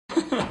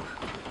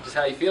Just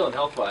how you feeling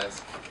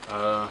health-wise?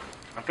 I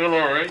feel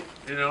all right.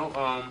 You know,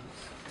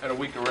 had a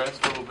week of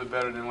rest, a little bit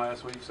better than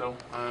last week. So,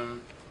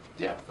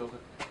 yeah, I feel good.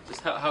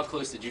 Just how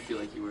close did you feel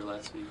like you were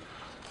last week?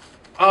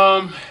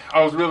 I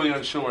was really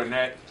unsure, and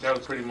that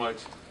was pretty much,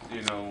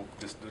 you know,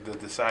 just the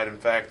deciding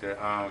factor.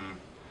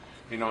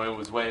 You know, it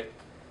was wet.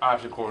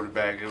 Option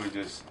quarterback. It was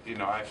just, you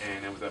know,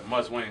 and it was a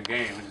must-win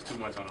game. It was just too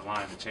much on the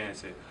line to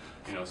chance it.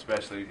 You know,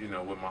 especially, you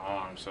know, with my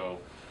arm. So,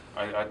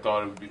 I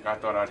thought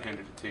I'd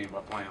hinder the team by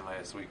playing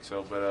last week.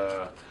 So,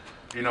 but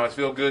you know, I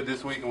feel good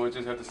this week, and we'll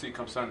just have to see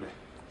come Sunday.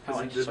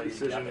 How anxious are you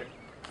to get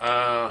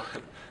there?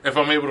 If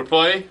I'm able to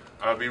play,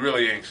 I'll be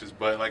really anxious.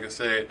 But like I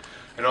said,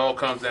 it all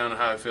comes down to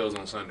how it feels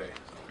on Sunday.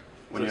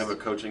 When you have a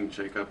coaching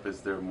shakeup,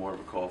 is there more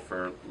of a call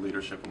for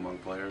leadership among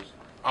players?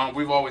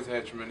 We've always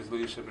had tremendous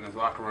leadership in this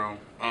locker room.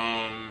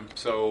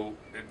 So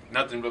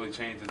nothing really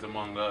changes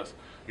among us.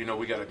 You know,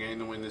 we got a game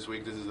to win this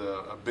week. This is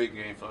a big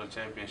game for a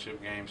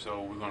championship game,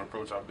 so we're going to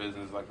approach our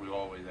business like we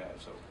always have.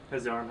 So,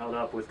 has the arm held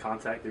up with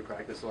contact through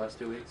practice the last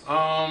 2 weeks?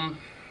 I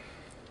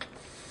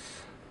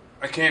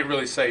can't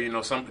really say. You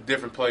know, some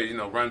different plays. You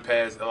know, run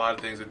pass. A lot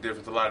of things are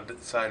different. A lot of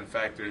deciding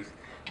factors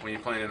when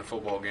you're playing in a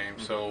football game.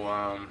 So,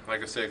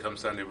 like I said, come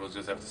Sunday, we'll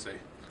just have to see.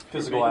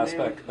 Physical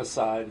aspect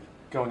aside,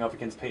 going up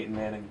against Peyton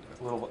Manning,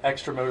 a little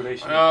extra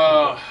motivation.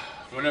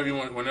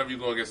 Whenever you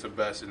go against the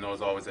best, you know,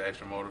 it's always an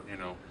extra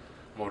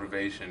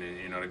motivation, and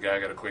you know the guy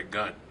got a quick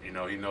gun. You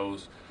know, he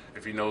knows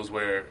if he knows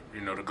where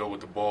to go with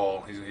the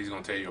ball, he's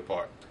going to tear you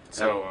apart.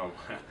 So,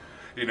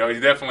 you know,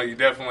 you definitely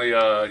got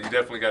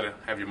to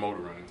have your motor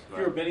running.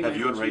 Have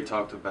you and Ray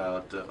talked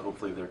about?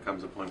 Hopefully, there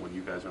comes a point when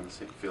you guys are on the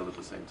same field at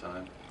the same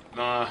time.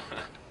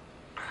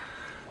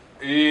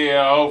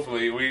 Yeah,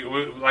 hopefully. We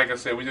like I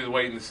said, we just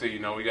waiting to see. You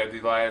know, we got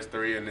these last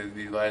three, and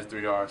these last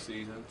 3 are our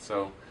season.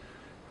 So,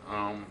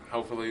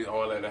 hopefully,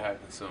 all that will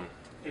happen soon.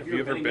 Have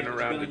you ever been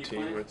around a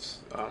team with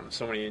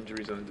so many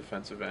injuries on the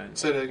defensive end?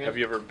 Say that again? Have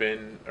you ever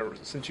been, or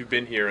since you've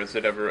been here,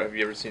 have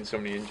you ever seen so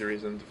many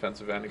injuries on the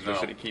defensive end,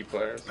 especially to key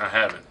players? I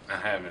haven't.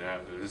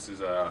 This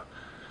is I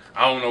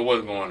don't know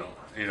what's going on.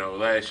 You know,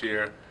 last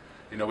year,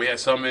 you know, we had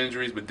some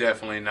injuries, but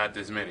definitely not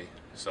this many.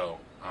 So,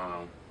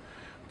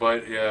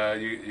 but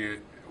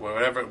you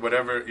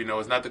whatever, you know,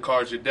 it's not the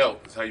cards you're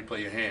dealt. It's how you play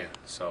your hand.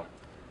 So,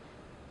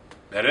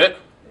 that it?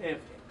 If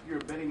you're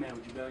a betting man,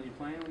 would you bet on your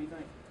plan? What do you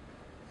think?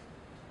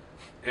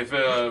 If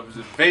it was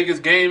Vegas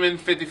gaming,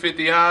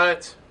 50-50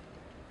 odds,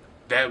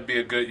 that would be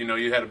a good, you know,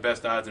 you had the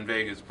best odds in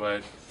Vegas,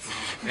 but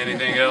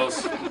anything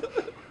else, I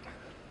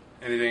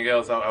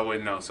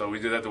wouldn't know. So we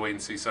just have to wait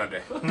and see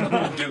Sunday.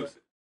 Deuce.